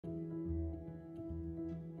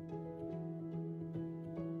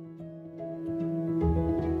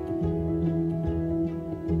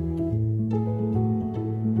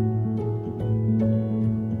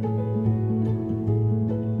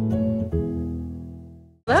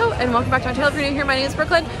and welcome back to my channel. If you're new here, my name is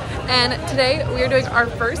Brooklyn, and today we are doing our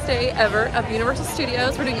first day ever of Universal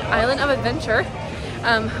Studios. We're doing Island of Adventure.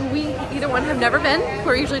 We either one have never been.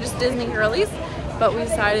 We're usually just Disney girlies, but we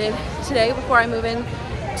decided today, before I move in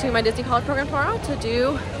to my Disney college program tomorrow, to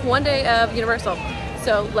do one day of Universal.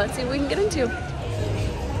 So let's see what we can get into.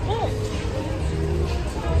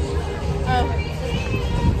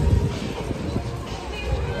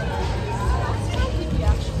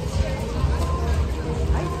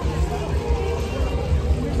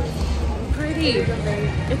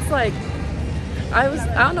 It's like, I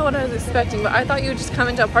don't know what I was expecting, but I thought you would just come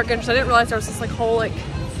into a park entrance. I didn't realize there was this like whole like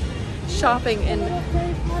shopping and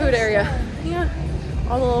food area. Yeah,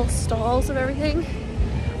 all the little stalls of everything.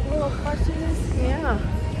 Little plushies. Yeah,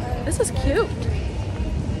 this is cute.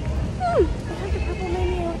 I have the purple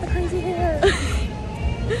menu with the crazy hair.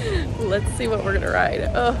 Let's see what we're gonna ride.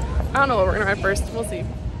 I don't know what we're gonna ride first. We'll see.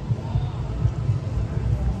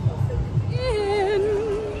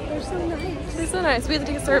 They're so nice. We had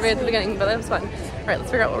to take a survey at the beginning, but that was fun. All right,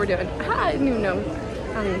 let's figure out what we're doing. I don't even know.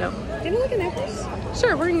 Can we look in there first?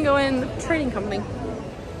 Sure, we're gonna go in trading company.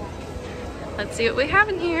 Let's see what we have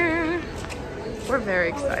in here. We're very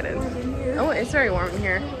excited. Oh, it's very warm in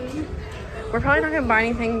here. We're probably not gonna buy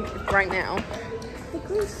anything right now. The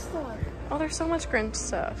Grinch stuff. Oh, there's so much Grinch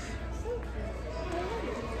stuff.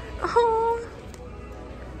 Oh.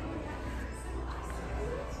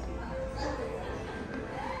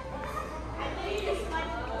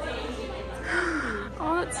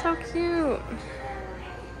 Oh, that's so cute.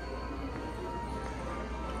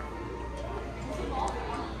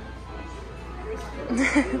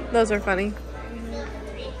 Those are funny.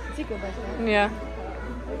 Yeah.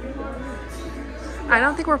 I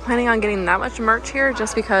don't think we're planning on getting that much merch here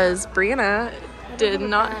just because Brianna did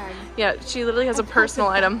not. Yeah, she literally has a personal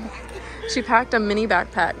item. She packed a mini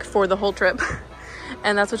backpack for the whole trip,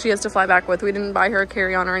 and that's what she has to fly back with. We didn't buy her a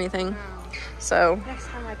carry-on or anything. So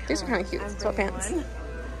these are kind of cute sweatpants.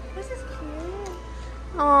 This is cute.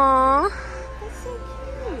 Aww. That's so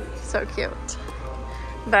cute. So cute.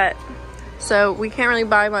 But so we can't really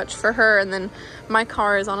buy much for her, and then my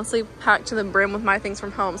car is honestly packed to the brim with my things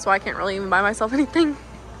from home, so I can't really even buy myself anything.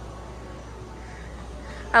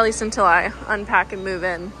 At least until I unpack and move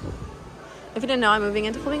in. If you didn't know, I'm moving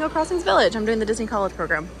into Flamingo Crossings Village. I'm doing the Disney college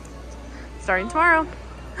program starting tomorrow.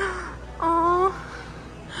 Aww.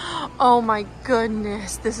 Oh my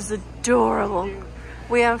goodness, this is adorable.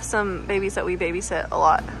 We have some babies that we babysit a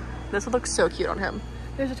lot. This would look so cute on him.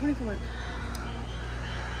 There's a 24.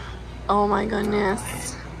 Oh my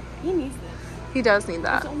goodness. He needs this. He does need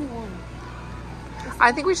that. There's only one.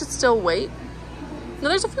 I think we should still wait. No,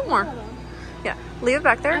 there's a few more. Yeah, leave it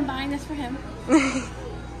back there. I'm buying this for him.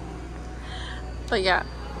 But yeah,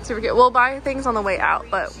 super cute. We'll buy things on the way out,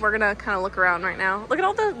 but we're gonna kind of look around right now. Look at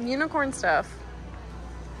all the unicorn stuff.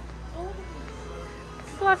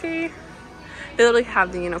 Fluffy. They literally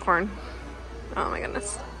have the unicorn. Oh my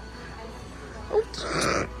goodness. Oops.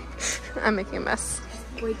 I'm making a mess.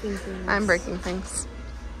 Breaking things. I'm breaking things.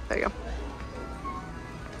 There you go.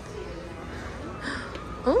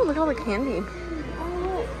 Oh, look at all the candy.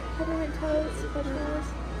 Oh, peppermint toast, bananas.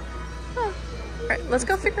 Oh. All right, let's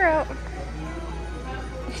go figure out.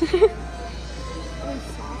 I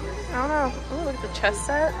don't know. Oh, look at the chess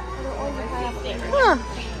set. Huh.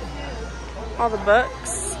 All the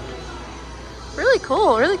books. Really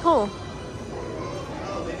cool, really cool.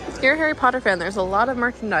 If you're a Harry Potter fan, there's a lot of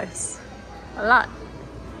merchandise. A lot.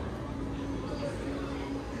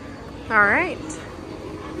 All right.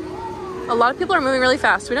 A lot of people are moving really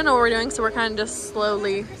fast. We don't know what we're doing, so we're kind of just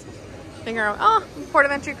slowly figuring out. Oh, Port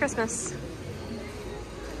of Entry Christmas.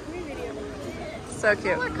 So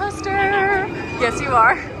cute. Roller coaster. Yes, you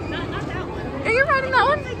are. Not that one. Are you riding that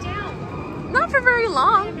one? Down. Not for very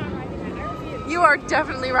long. I'm not riding that. I refuse. You are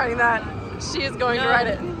definitely riding that. She is going to ride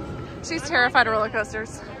it. She's terrified of roller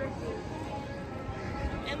coasters.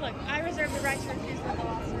 And look, I reserve the right to refuse the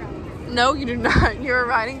Velociraptor. No, you do not. You're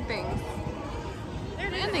riding things.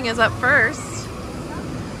 Landing is up first.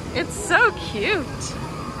 It's so cute.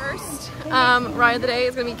 First ride of the day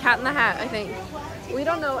is going to be Cat in the Hat, I think. We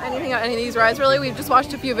don't know anything about any of these rides really. We've just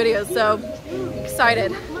watched a few videos, so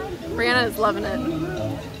excited. Brianna is loving it.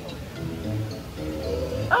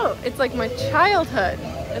 Oh, it's like my childhood.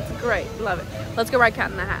 It's great. Love it. Let's go ride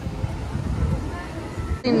Cat in the Hat.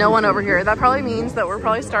 No one over here. That probably means that we're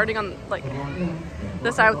probably starting on like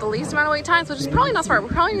the side with the least amount of wait times, which is probably not smart. We're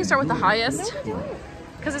probably going to start with the highest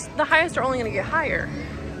because the highest are only going to get higher.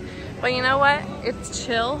 But you know what? It's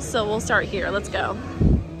chill, so we'll start here. Let's go.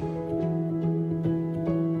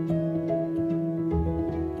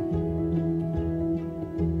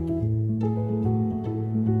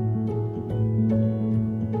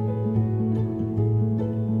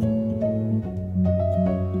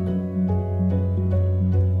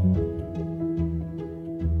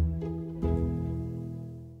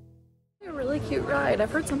 ride.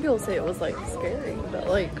 I've heard some people say it was like scary, but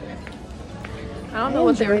like I don't know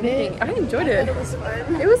what they were thinking. I enjoyed it. It was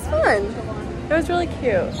fun. It was fun. It was really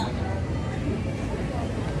cute.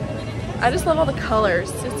 I just love all the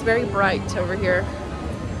colors. It's very bright over here.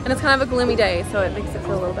 And it's kind of a gloomy day, so it makes it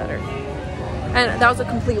feel a little better. And that was a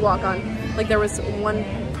complete walk-on. Like there was one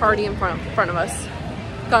party in front of us.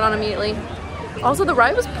 Got on immediately. Also, the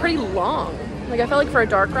ride was pretty long. Like I felt like for a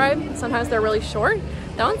dark ride, sometimes they're really short.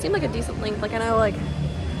 That one seemed like a decent length. Like I know like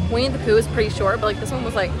Winnie the Pooh is pretty short, but like this one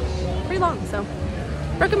was like pretty long. So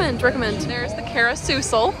recommend. There's the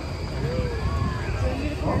carousel.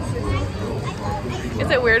 Is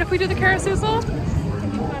it weird if we do the carousel?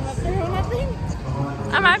 Can you climb up there on that thing?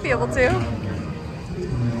 I might be able to.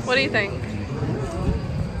 What do you think? I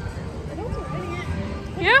don't know riding it.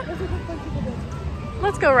 Yeah?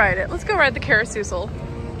 Let's go ride it. Let's go ride the carousel.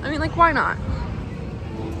 I mean, like, why not?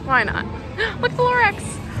 Why not? Look at the Lorex.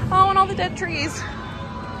 Oh, and all the dead trees. Look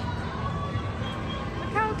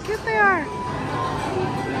how cute they are.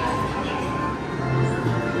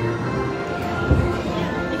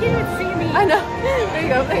 You can't even see me. I know. There you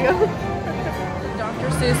go. Dr.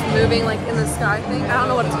 Seuss moving like in the sky thing. I don't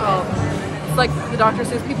know what it's called. It's like the Dr.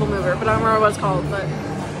 Seuss people mover, but I don't remember what it's called. But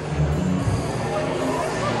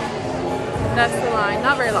that's the line.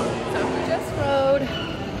 Not very long. So we just rode.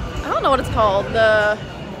 I don't know what it's called. The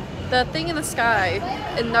thing in the sky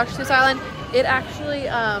in Dr. Seuss Island. It actually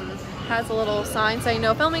has a little sign saying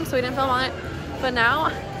no filming, so we didn't film on it. But now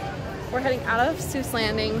we're heading out of Seuss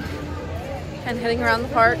Landing and heading around the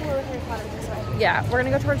park. Yeah, we're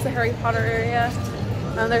gonna go towards the Harry Potter area.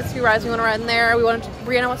 There's a few rides we want to ride in there.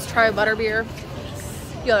 Brianna wants to try a butterbeer, a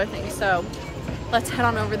few other things. So let's head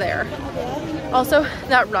on over there. Also,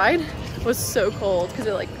 that ride was so cold because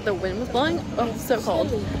the wind was blowing. Oh, so cold.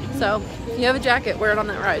 So if you have a jacket, wear it on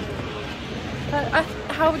that ride. But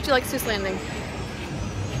how would you like Seuss Landing?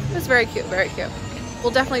 It was very cute, very cute.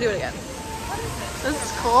 We'll definitely do it again. This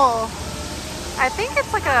is cool. I think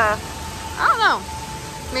it's like a, I don't know,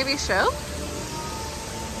 maybe a show?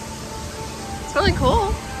 It's really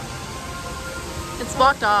cool. It's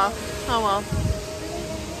blocked off. Oh well.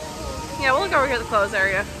 Yeah, we'll look over here at the clothes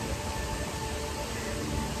area.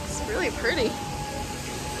 It's really pretty.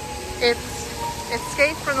 It's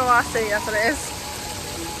Escape from the Lost City, that's what it is.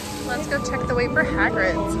 Let's go check the way for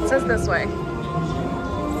Hagrid's. It says this way.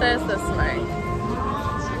 It says this way.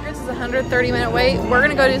 Hagrid's is a 130-minute wait. We're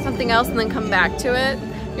gonna go do something else and then come back to it.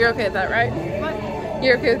 You're okay with that, right? What?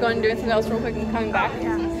 You're okay with going and doing something else real quick and coming back?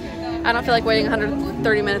 Yeah. I don't feel like waiting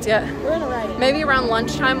 130 minutes yet. We're gonna ride. Maybe around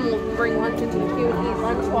lunchtime we'll bring lunch into the queue and eat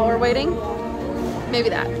lunch while we're waiting. Maybe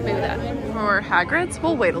that. For Hagrid's,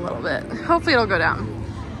 we'll wait a little bit. Hopefully it'll go down.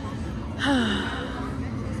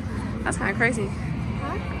 That's kind of crazy.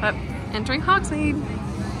 Huh? But entering Hogsmeade.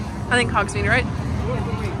 I think Hogsmeade, right?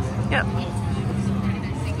 Yep.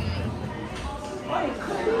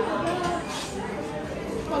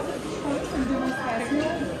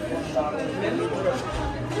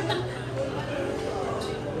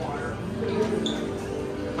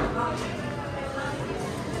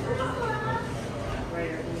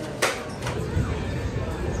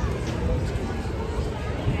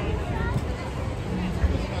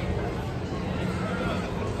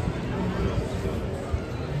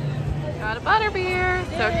 Got a butterbeer.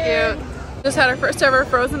 So cute. Just had our first ever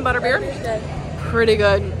frozen butterbeer. Pretty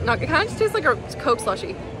good. It kind of just tastes like a Coke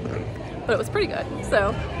slushie, but it was pretty good.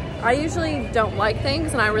 So I usually don't like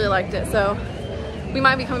things and I really liked it. So we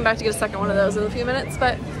might be coming back to get a second one of those in a few minutes,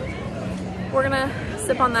 but we're gonna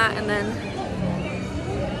sip on that and then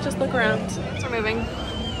just look around. So we're moving.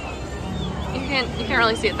 You can't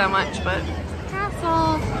really see it that much, but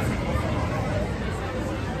castle.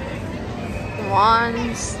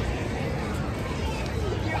 Wands.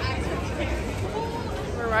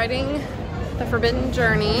 We're riding the Forbidden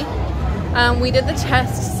Journey. We did the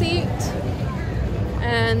test seat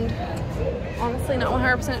and honestly not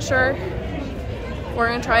 100% sure. We're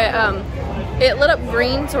gonna try it. It lit up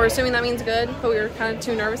green, so we're assuming that means good, but we were kind of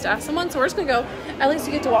too nervous to ask someone, so we're just gonna go. At least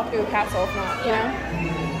you get to walk through a castle, if not, you know?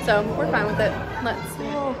 So we're fine with it. Let's see.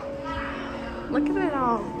 Oh, look at it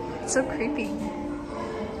all. It's so creepy.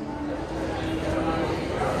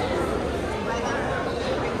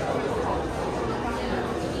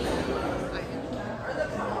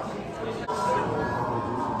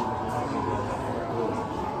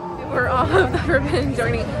 We're off of the Forbidden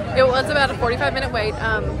Journey. It was about a 45-minute wait.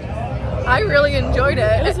 I really enjoyed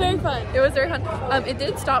it. It was very fun. It was very fun. It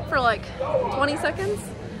did stop for like 20 seconds.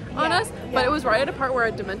 on us, but yeah. it was right at a part where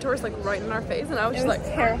a Dementor was like right in our face, and I was It just was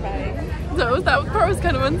like, terrifying. so that part was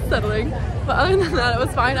kind of unsettling. But other than that, it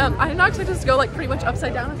was fine. I didn't actually just go like pretty much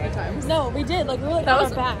upside down a few times. No, we did. Like we were like That on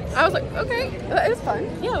was, our backs. I was like, okay, it was fun.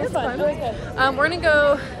 Yeah, it was fun. It was good. We're gonna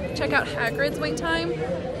go check out Hagrid's wait time,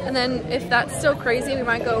 and then if that's still crazy, we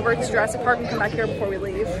might go over to Jurassic Park and come back here before we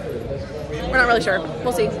leave. We're not really sure.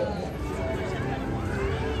 We'll see.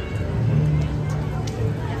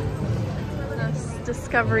 That's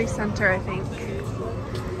Discovery Center, I think,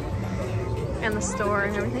 and the store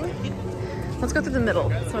and everything. Let's go through the middle,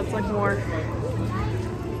 so it's like more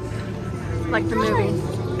like the movie.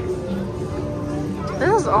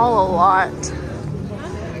 This is all a lot.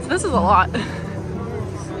 This is a lot.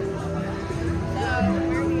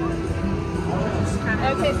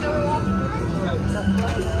 Okay, so we're walking.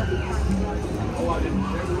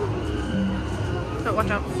 Oh,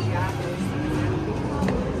 watch out.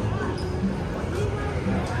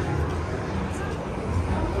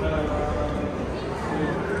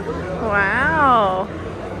 Wow.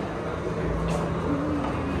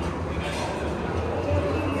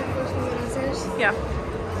 Yeah.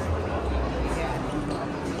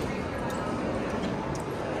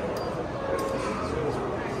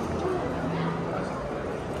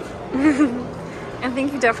 I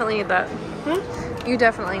think you definitely need that. Hmm? You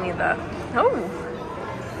definitely need that. Oh.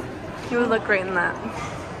 You would look great in that.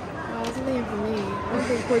 Oh, that's something for me. I don't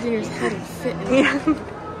think Poor Junior's head would fit in it. Yeah.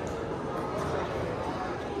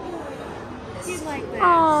 He's like that.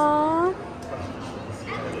 Aww.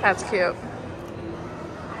 That's cute.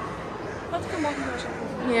 Let's come back and go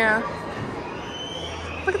shopping. Yeah.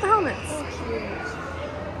 Look at the helmets. So cute.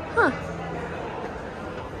 Huh.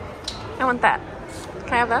 I want that.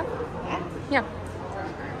 Can I have that? Yeah.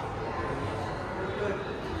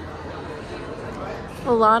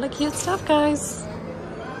 A lot of cute stuff, guys.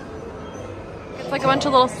 It's like a bunch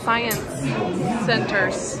of little science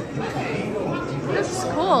centers. This is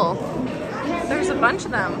cool. There's a bunch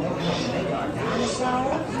of them.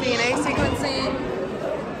 DNA sequencing.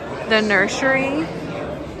 The nursery.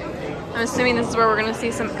 I'm assuming this is where we're gonna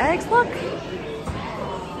see some eggs. Look. Look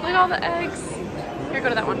at all the eggs. Here, go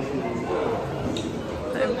to that one.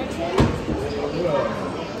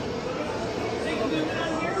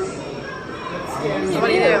 So what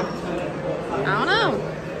do you do? I don't know.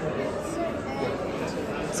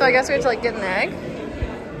 So I guess we have to like get an egg.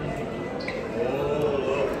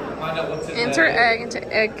 Enter egg into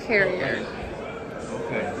egg carrier.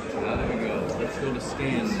 Okay, so now there we go. Let's go to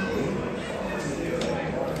scan.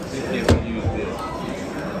 See if we can use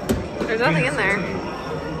this. There's nothing in there.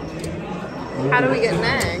 How do we get an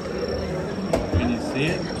egg? Can you see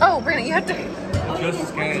it? Oh, Brandon, you have to. Just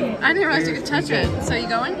scan. I didn't realize you could touch it. So you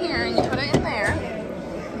go in here and you put it in there.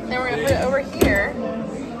 Then we're gonna put it over here,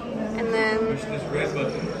 and then Push this red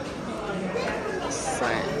button.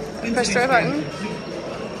 press the red button.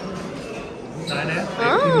 Sign in.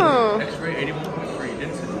 Oh. X-ray 81.3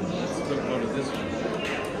 density. Let's go to this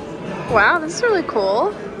one. Wow, this is really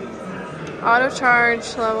cool. Auto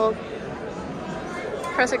charge level.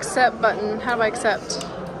 Press accept button. How do I accept? Oh,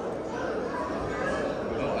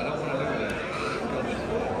 I don't want to do that. Let's go this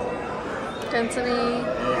way. Density.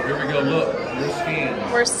 Oh, here we go. Look, you're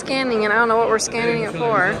scanned. We're scanning, and I don't know what we're scanning it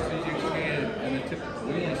for.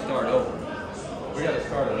 We want to start over. We got to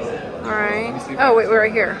start it over. All right. Oh, wait, we're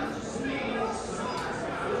right here.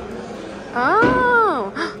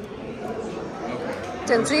 Oh. Okay.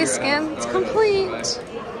 Density scan is complete.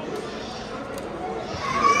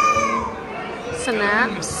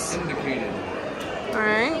 Synapse. Indicated. All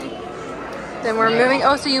right. Then we're moving.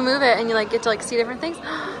 Oh, so you move it and you like get to like see different things.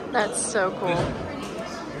 That's so cool.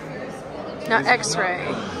 Now X-ray.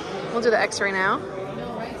 We'll do the X-ray now.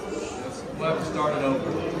 We'll have to start it over.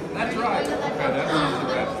 That's right. Okay,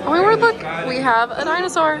 that's Oh my word! Look, we have a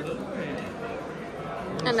dinosaur.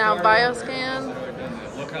 And now bioscan.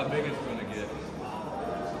 Look how big it's going to get.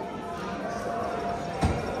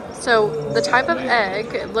 So the type of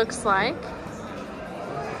egg it looks like.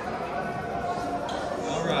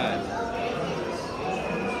 All right.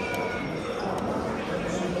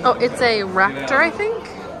 Oh, it's a raptor, I think.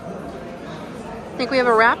 I think we have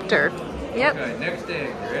a raptor. Yep. Okay, next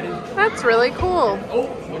egg. Ready? That's really cool. Oh,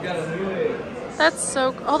 we got a new egg. That's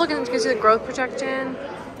so. Oh, look, it gives you the growth projection.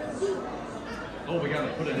 Oh, we got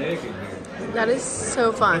to put an egg in here. That is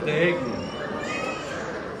so Put fun. the egg in.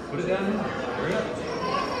 Put it down there. Hurry up.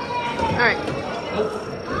 All right.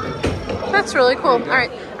 Oh. That's really cool. All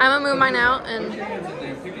right, I'm gonna move mine out and. Put your hands in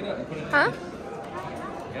there. Pick it up and put it in. Huh?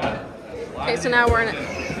 Got it. Okay, so now we're gonna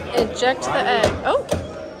eject the egg. Oh,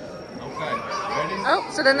 Okay. Ready? Oh,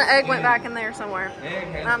 so then the egg went back in there somewhere.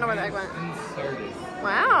 I don't know where the egg went. Inserted.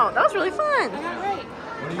 Wow, that was really fun. I got it right.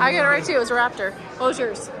 I got it right too. It was a raptor. What was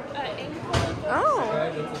yours?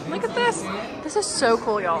 Oh, look at this. This is so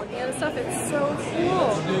cool, y'all. Yeah, this stuff is so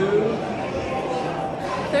cool.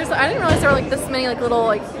 I didn't realize there were like this many like little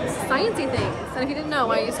like sciencey things. And if you didn't know,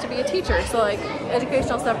 I used to be a teacher, so like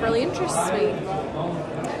educational stuff really interests me.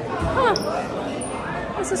 Huh.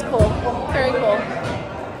 This is cool. Very cool.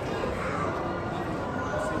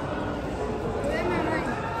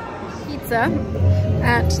 Pizza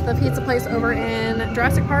at the pizza place over in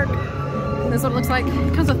Jurassic Park. This is what it looks like.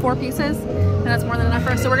 It comes with 4 pieces, and that's more than enough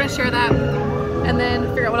for us. So we're gonna share that and then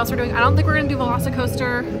figure out what else we're doing. I don't think we're gonna do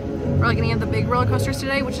Velocicoaster or like any of the big roller coasters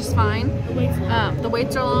today, which is fine. The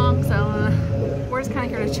waits are long, so we're just kind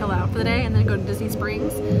of here to chill out for the day and then go to Disney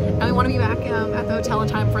Springs. And we want to be back at the hotel in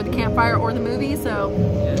time for the campfire or the movie, so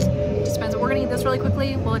it just depends. We're gonna eat this really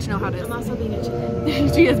quickly. We'll let you know how it is. I'm also being a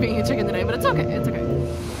chicken. She is being a chicken today, but it's okay. It's okay.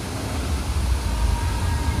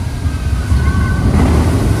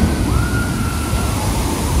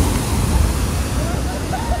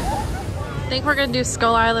 I think we're gonna do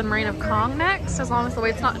Skull Island Reign of Kong next, as long as the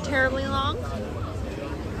wait's not terribly long.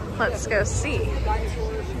 Let's go see.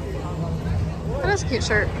 That is a cute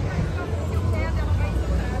shirt.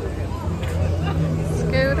 Let's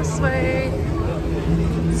go this way.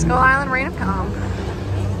 Skull Island Reign of Kong.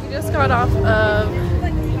 We just got off of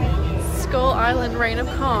Skull Island Reign of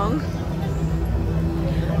Kong.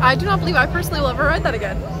 I do not believe I personally will ever ride that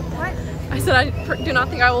again. What? I said I do not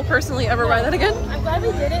think I will personally ever ride that again. I'm glad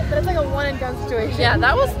we did it, but it's like a one and done situation. Yeah,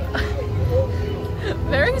 that was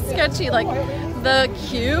very sketchy. Like the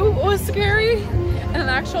queue was scary, and an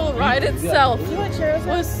actual ride itself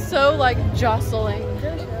was so like jostling.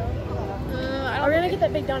 We're gonna get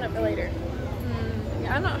that big donut for later.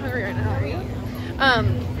 Yeah, I'm not hungry right now. Are you?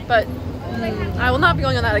 But I will not be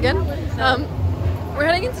going on that again. We're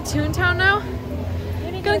heading into Toontown now.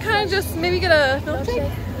 Gonna kind of just maybe get a milkshake.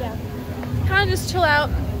 Yeah. Kind of just chill out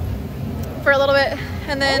for a little bit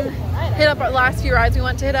and then hit up our last few rides we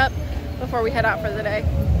want to hit up before we head out for the day.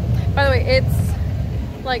 By the way,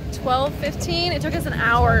 it's like 12:15. It took us an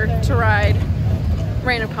hour to ride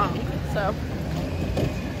Reign of Kong, so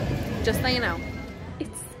just so you know.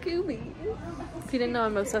 It's Scooby. If you didn't know,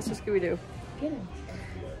 I'm obsessed with Scooby-Doo.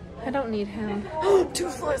 I don't need him.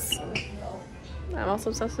 Toothless! I'm also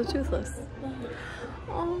obsessed with Toothless.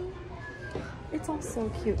 Oh, it's all so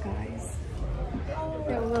cute, guys.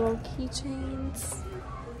 They have little keychains.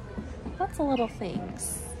 Lots of little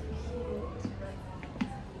things.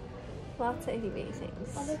 Lots of itty bitty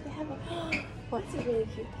things. Oh, look, they have a. What's That's a really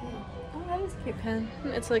cute pen. Oh, that is a cute pen.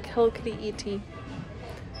 It's like Hello Kitty E.T.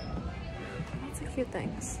 Lots of cute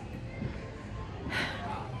things.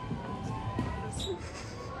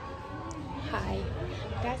 Hi.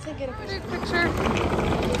 Guys, can get a Picture.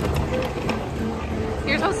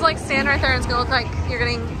 You're supposed to like stand right there and it's gonna look like you're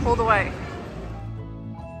getting pulled away.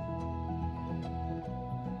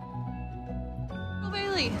 Oh,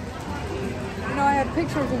 Bailey. You know, I had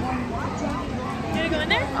pictures of them. You wanna go in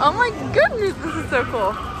there? Oh my goodness, this is so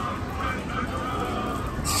cool.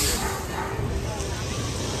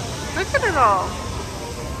 Look at it all.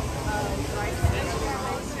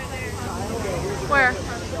 Where?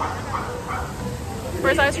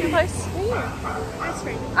 Where's the ice cream place? Right here. Ice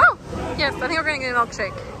cream. Oh, yes, I think we're gonna get a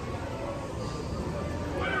milkshake.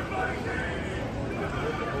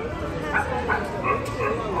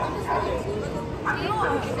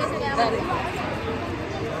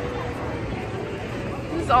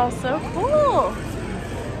 This is all so cool.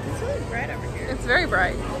 It's really bright over here. It's very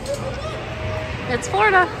bright. It's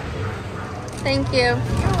Florida. Thank you.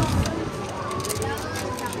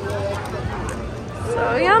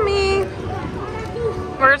 So yummy.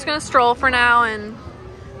 We're just gonna stroll for now and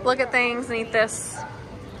look at things and eat this.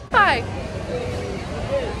 Bye.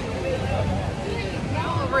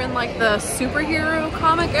 Over in like the superhero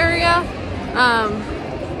comic area.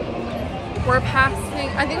 We're passing,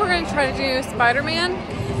 I think we're gonna try to do Spider-Man.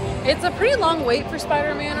 It's a pretty long wait for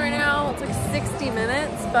Spider-Man right now. It's like 60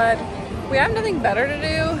 minutes, but we have nothing better to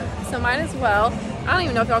do, so might as well. I don't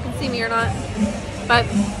even know if y'all can see me or not, but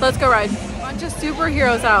let's go ride. A bunch of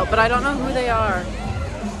superheroes out, but I don't know who they are.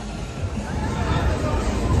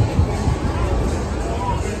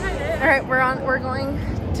 All right, we're going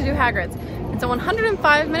to do Hagrid's. It's a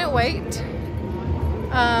 105-minute wait.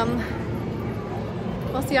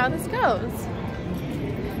 We'll see how this goes.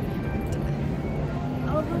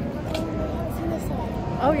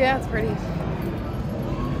 Oh yeah, it's pretty.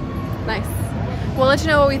 Nice. We'll let you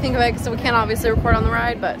know what we think of it, so we can't obviously record on the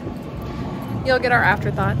ride, but you'll get our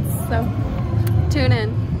afterthoughts, so tune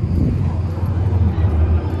in.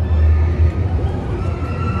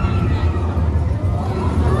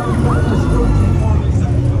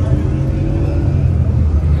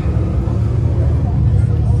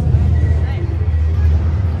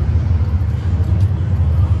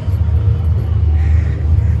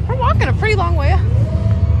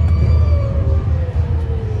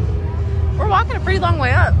 pretty long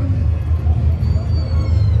way up.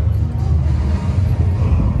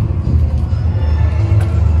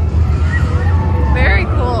 Very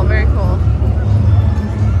cool, very cool.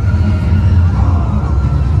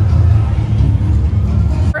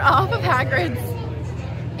 We're off of Hagrid's.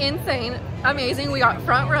 Insane, amazing. We got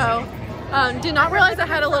front row. Did not realize I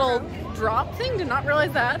had a little drop thing. Did not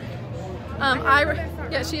realize that.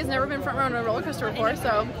 Yeah, she has never been front row on a roller coaster before,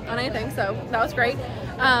 so on anything. So that was great.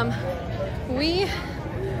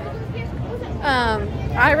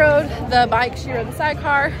 I rode the bike. She rode the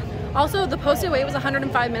sidecar. Also, the posted wait was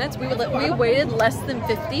 105 minutes. We waited less than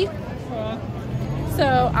 50.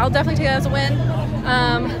 So I'll definitely take that as a win.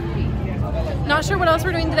 Not sure what else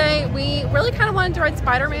we're doing today. We really kind of wanted to ride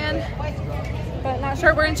Spider-Man, but not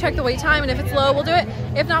sure. We're gonna check the wait time, and if it's low, we'll do it.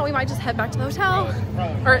 If not, we might just head back to the hotel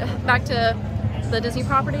or back to the Disney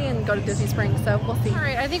property and go to Disney Springs. So we'll see. All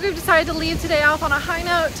right, I think we've decided to leave today off on a high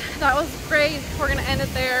note. That was great. We're gonna end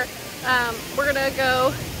it there. We're gonna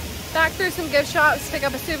go back through some gift shops, pick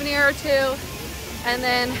up a souvenir or two, and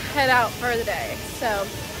then head out for the day. So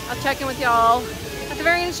I'll check in with y'all at the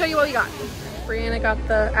very end and show you what we got. Brianna got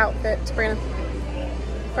the outfit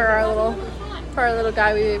for our little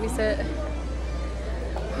guy we babysit.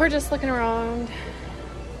 We're just looking around,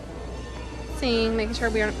 seeing, making sure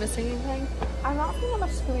we aren't missing anything. I'm not seeing that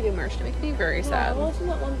much Scooby-Doo merch. It makes me very sad. Well,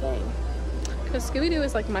 that one thing. Because Scooby-Doo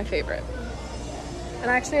is like my favorite. And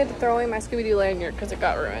I actually had to throw away my Scooby-Doo lanyard because it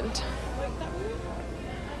got ruined.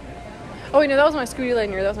 Oh wait, no, that was my Scooby-Doo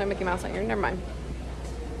lanyard. That was my Mickey Mouse lanyard. Never mind.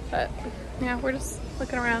 But yeah, we're just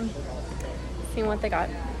looking around, seeing what they got.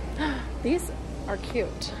 These are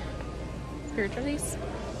cute. Are these?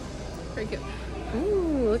 Very cute.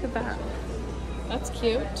 Ooh, look at that. That's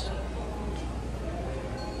cute.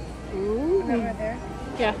 Ooh. Right there.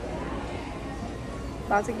 Yeah.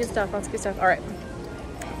 Lots of good stuff, lots of good stuff. All right.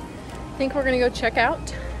 I think we're gonna go check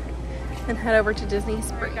out and head over to Disney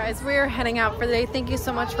Springs. Guys, we're heading out for the day. Thank you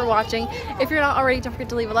so much for watching. If you're not already, don't forget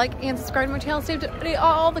to leave a like and subscribe to my channel to stay up to date on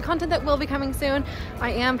all the content that will be coming soon.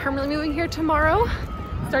 I am permanently moving here tomorrow,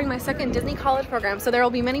 starting my second Disney college program. So there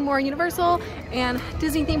will be many more Universal and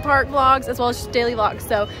Disney theme park vlogs, as well as just daily vlogs.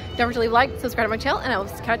 So don't forget to leave a like, subscribe to my channel, and I will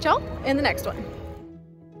catch y'all in the next one.